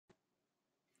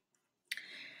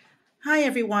Hi,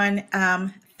 everyone.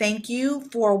 Thank you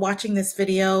for watching this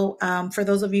video. For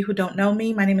those of you who don't know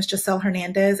me, my name is Giselle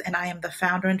Hernandez, and I am the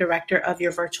founder and director of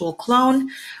Your Virtual Clone,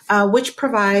 which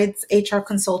provides HR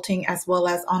consulting as well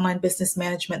as online business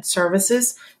management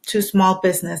services to small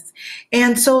business.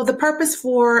 And so the purpose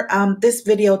for this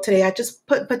video today, I just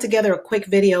put together a quick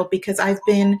video because I've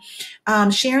been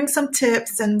sharing some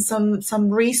tips and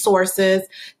some resources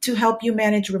to help you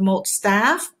manage remote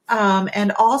staff.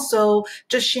 And also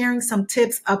just sharing some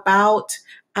tips about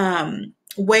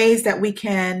ways that we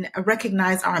can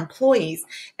recognize our employees.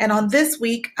 And on this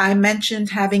week, I mentioned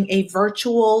having a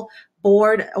virtual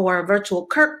board or a virtual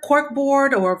cork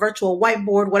board or a virtual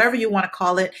whiteboard, whatever you want to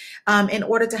call it, in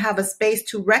order to have a space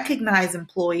to recognize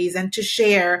employees and to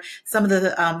share some of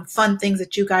the fun things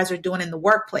that you guys are doing in the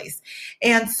workplace.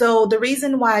 And so the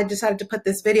reason why I decided to put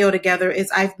this video together is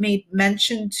I've made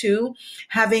mention to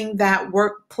having that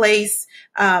workplace,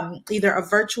 either a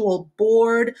virtual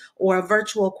board or a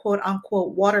virtual quote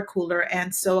unquote water cooler.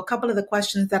 And so a couple of the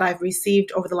questions that I've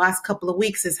received over the last couple of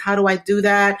weeks is, how do I do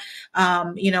that?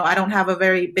 I don't have a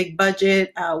very big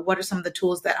budget. What are some of the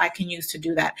tools that I can use to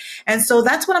do that? And so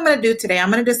that's what I'm going to do today. I'm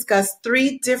going to discuss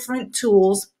 3 different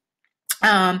tools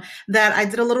that I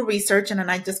did a little research and then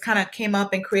I just kind of came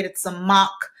up and created some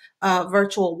mock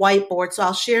virtual whiteboard. So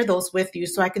I'll share those with you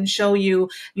so I can show you,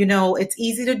 it's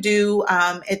easy to do.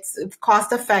 It's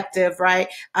cost effective, right?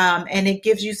 And it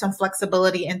gives you some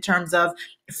flexibility in terms of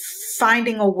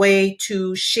finding a way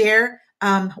to share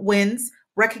wins,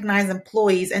 recognize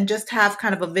employees, and just have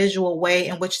kind of a visual way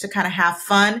in which to kind of have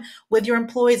fun with your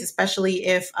employees, especially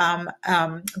if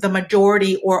the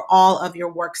majority or all of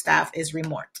your work staff is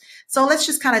remote. So let's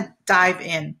just kind of dive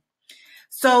in.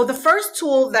 So the first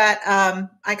tool that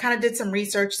I kind of did some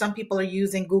research, some people are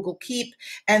using Google Keep.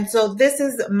 And so this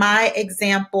is my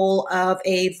example of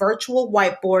a virtual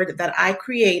whiteboard that I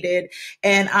created,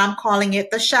 and I'm calling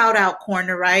it the shout out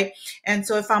corner, right? And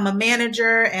so if I'm a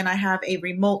manager and I have a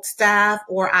remote staff,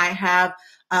 or I have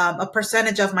a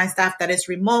percentage of my staff that is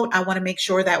remote, I want to make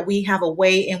sure that we have a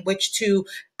way in which to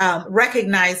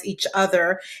recognize each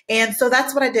other. And so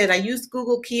that's what I did. I used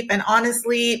Google Keep. And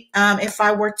honestly, if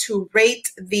I were to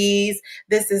rate these,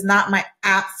 this is not my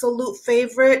absolute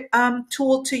favorite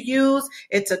tool to use.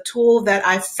 It's a tool that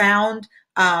I found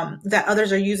that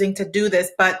others are using to do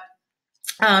this, but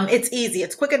it's easy.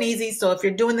 It's quick and easy. So if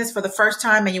you're doing this for the first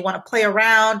time and you want to play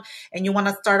around and you want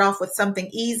to start off with something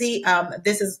easy,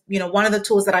 this is, one of the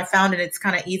tools that I found, and it's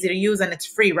kind of easy to use and it's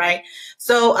free, right?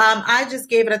 So I just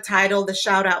gave it a title, the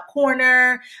Shout Out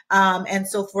Corner. And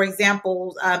so, for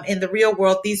example, in the real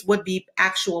world, these would be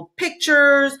actual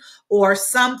pictures or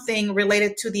something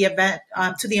related to the event,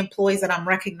 to the employees that I'm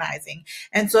recognizing.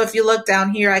 And so if you look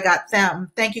down here, I got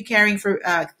them. Thank you, Karen,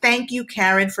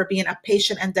 for being a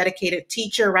patient and dedicated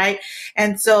teacher, right?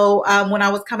 And so when I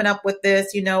was coming up with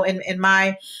this, in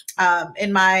my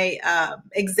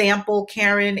example,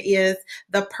 Karen is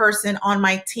the person on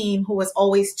my team who is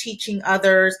always teaching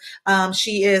others.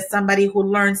 She is somebody who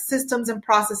learns systems and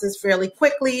processes fairly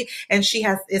quickly, and she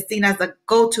is seen as a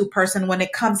go-to person when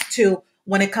it comes to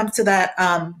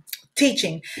that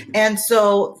teaching. And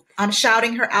so I'm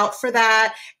shouting her out for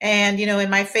that. And, in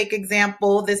my fake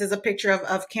example, this is a picture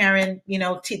of Karen,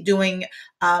 doing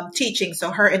teaching.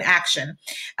 So her in action.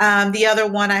 The other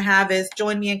one I have is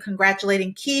join me in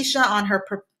congratulating Keisha on her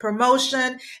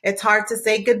promotion. It's hard to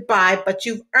say goodbye, but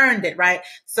you've earned it, right?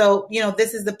 So,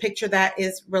 this is the picture that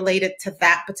is related to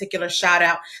that particular shout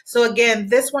out. So again,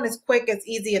 this one is quick, it's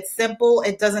easy, it's simple.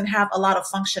 It doesn't have a lot of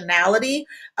functionality.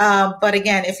 But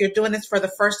again, if you're doing this for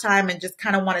the first time and just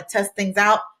kind of want to test things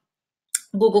out,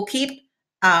 Google Keep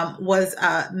was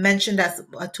mentioned as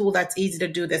a tool that's easy to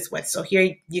do this with. So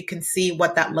here you can see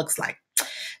what that looks like.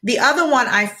 The other one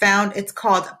I found, it's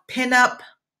called Pinup.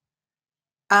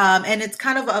 And it's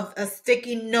kind of a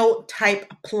sticky note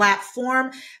type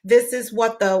platform. This is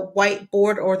what the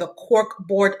whiteboard or the cork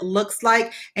board looks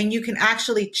like. And you can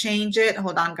actually change it.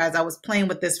 Hold on, guys. I was playing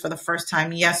with this for the first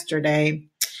time yesterday.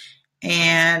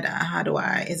 And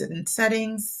is it in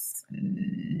settings?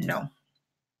 No.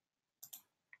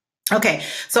 Okay,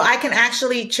 so I can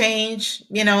actually change,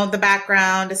 the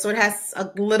background. So it has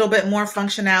a little bit more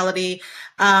functionality.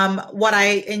 What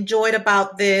I enjoyed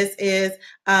about this is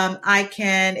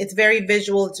it's very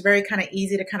visual. It's very kind of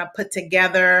easy to kind of put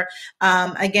together.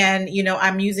 Again,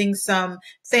 I'm using some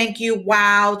thank you,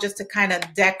 wow, just to kind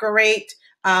of decorate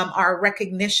our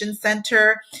recognition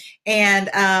center. And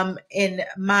in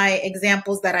my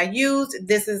examples that I used,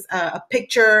 this is a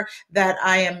picture that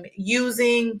I am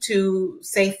using to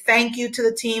say thank you to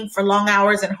the team for long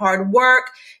hours and hard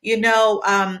work.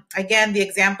 Again, the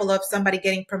example of somebody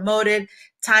getting promoted,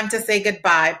 time to say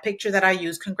goodbye, picture that I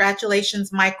use.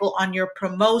 Congratulations, Michael, on your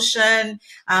promotion.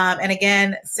 And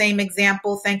again, same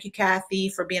example. Thank you, Kathy,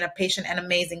 for being a patient and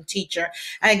amazing teacher.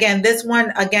 And again, this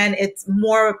one, again, it's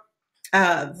more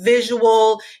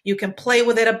visual. You can play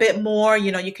with it a bit more.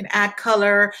 You can add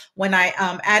color. When I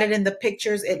added in the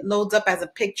pictures, it loads up as a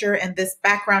picture, and this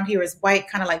background here is white,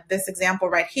 kind of like this example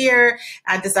right here.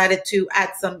 I decided to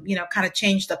add some, kind of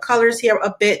change the colors here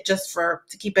a bit just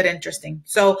to keep it interesting.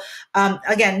 So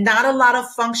again, not a lot of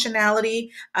functionality.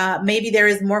 Maybe there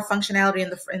is more functionality in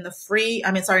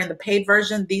the paid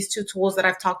version. These two tools that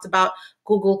I've talked about,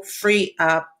 Google free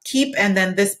Keep, and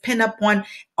then this pinup one,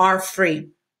 are free.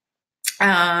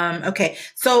 Okay,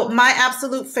 so my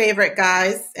absolute favorite,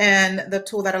 guys, and the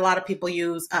tool that a lot of people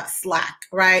use, Slack,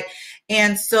 right?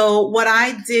 And so what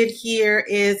I did here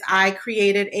is I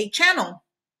created a channel,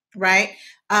 right?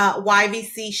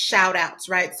 YVC shout outs,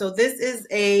 right? So this is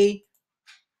a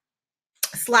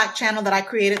Slack channel that I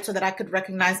created so that I could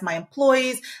recognize my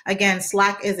employees. Again,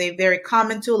 Slack is a very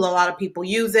common tool. A lot of people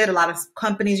use it. A lot of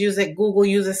companies use it. Google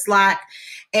uses Slack.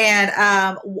 And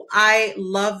I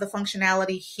love the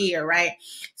functionality here, right?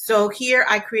 So here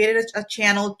I created a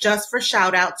channel just for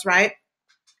shout outs, right?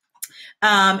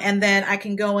 And then I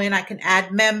can go in, I can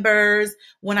add members.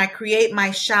 When I create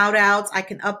my shout outs, I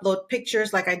can upload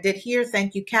pictures like I did here.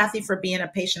 Thank you, Kathy, for being a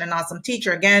patient and awesome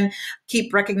teacher. Again,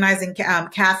 keep recognizing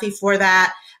Kathy for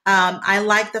that. I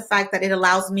like the fact that it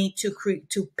allows me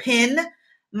to pin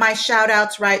my shout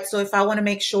outs, right? So if I want to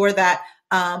make sure that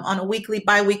on a weekly,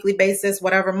 bi-weekly basis,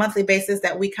 whatever, monthly basis,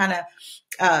 that we kind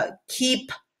of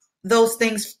keep those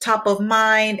things top of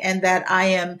mind, and that I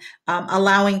am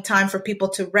allowing time for people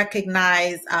to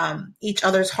recognize each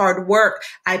other's hard work.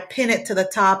 I pin it to the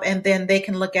top, and then they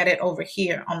can look at it over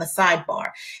here on the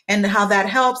sidebar. And how that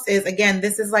helps is, again,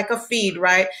 this is like a feed,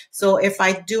 right? So if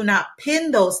I do not pin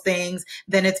those things,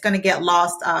 then it's going to get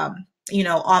lost on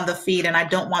the feed, and I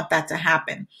don't want that to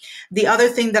happen. The other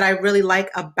thing that I really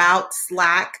like about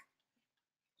Slack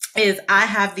is I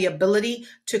have the ability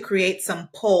to create some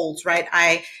polls, right?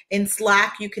 In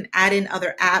Slack, you can add in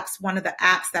other apps. One of the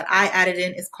apps that I added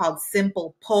in is called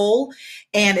Simple Poll.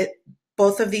 And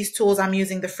both of these tools, I'm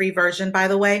using the free version, by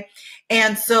the way.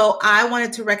 And so I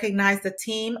wanted to recognize the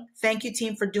team. Thank you,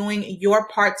 team, for doing your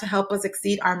part to help us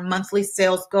exceed our monthly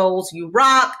sales goals. You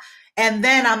rock. And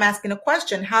then I'm asking a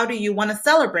question, how do you want to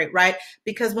celebrate, right?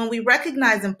 Because when we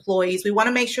recognize employees, we want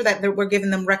to make sure that we're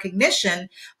giving them recognition.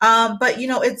 But,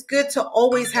 it's good to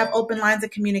always have open lines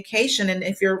of communication. And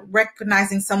if you're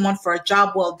recognizing someone for a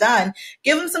job well done,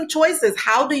 give them some choices.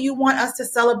 How do you want us to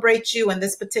celebrate you? In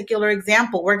this particular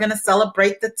example, we're going to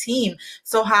celebrate the team.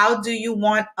 So how do you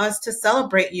want us to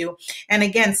celebrate you? And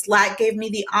again, Slack gave me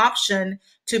the option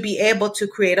to be able to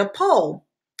create a poll.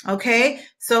 Okay,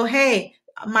 so hey,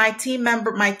 my team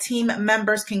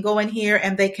members can go in here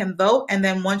and they can vote. And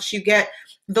then once you get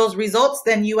those results,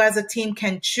 then you as a team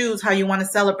can choose how you want to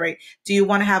celebrate. Do you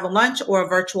want to have a lunch or a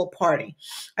virtual party?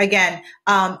 Again,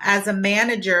 as a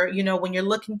manager, when you're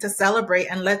looking to celebrate,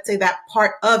 and let's say that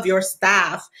part of your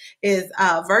staff is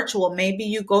virtual, maybe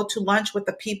you go to lunch with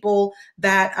the people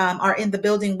that are in the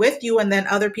building with you, and then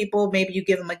other people, maybe you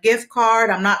give them a gift card.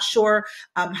 I'm not sure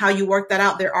how you work that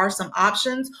out. There are some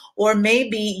options. Or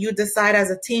maybe you decide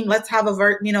as a team, let's have a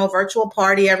virtual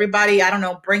party. Everybody,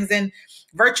 brings in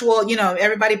virtual,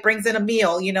 everybody brings in a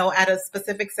meal, at a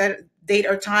specific set date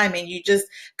or time, and you just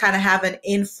kind of have an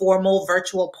informal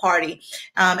virtual party.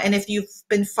 And if you've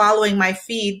been following my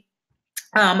feed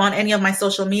on any of my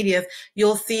social medias,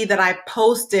 you'll see that I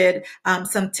posted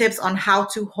some tips on how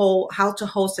to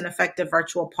host an effective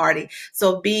virtual party.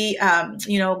 So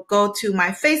go to my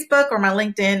Facebook or my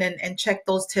LinkedIn and check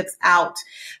those tips out.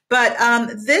 But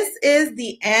this is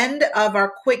the end of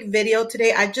our quick video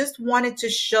today. I just wanted to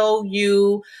show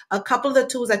you a couple of the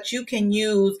tools that you can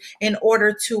use in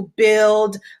order to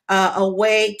build a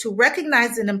way to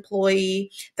recognize an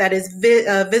employee that is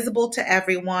visible to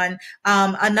everyone.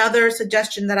 Another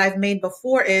suggestion that I've made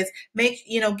before is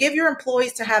give your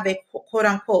employees to have a quote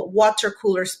unquote water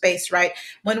cooler space, right?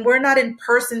 When we're not in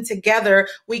person together,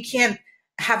 we can't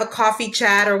have a coffee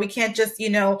chat, or we can't just,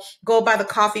 go by the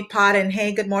coffee pot and,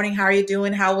 hey, good morning, how are you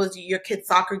doing? How was your kid's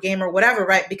soccer game or whatever,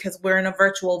 right? Because we're in a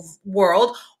virtual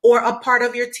world, or a part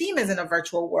of your team is in a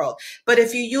virtual world. But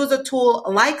if you use a tool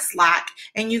like Slack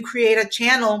and you create a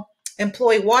channel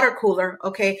employee water cooler.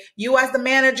 Okay. You as the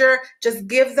manager, just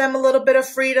give them a little bit of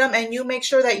freedom, and you make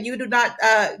sure that you do not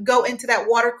go into that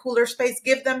water cooler space.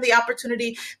 Give them the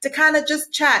opportunity to kind of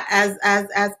just chat as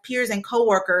peers and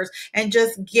coworkers, and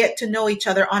just get to know each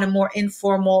other on a more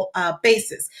informal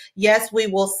basis. Yes, we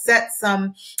will set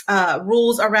some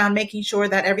rules around making sure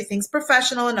that everything's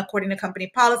professional and according to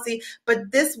company policy,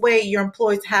 but this way your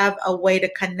employees have a way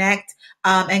to connect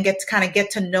and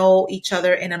get to know each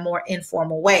other in a more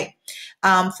informal way.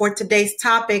 For today's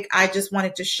topic, I just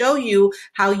wanted to show you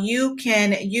how you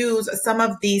can use some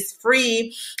of these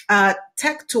free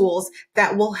tech tools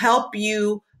that will help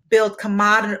you build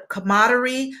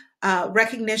camaraderie,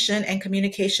 recognition, and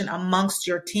communication amongst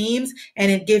your teams.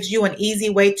 And it gives you an easy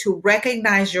way to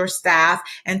recognize your staff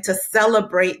and to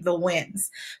celebrate the wins.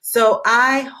 So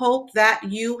I hope that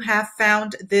you have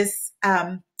found this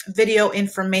video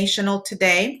informational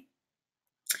today.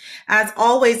 As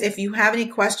always, if you have any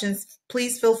questions,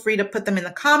 please feel free to put them in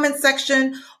the comments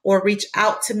section or reach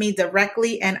out to me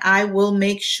directly, and I will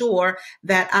make sure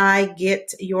that I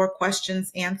get your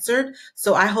questions answered.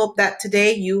 So I hope that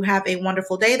today you have a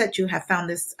wonderful day, that you have found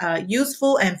this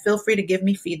useful, and feel free to give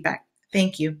me feedback.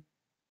 Thank you.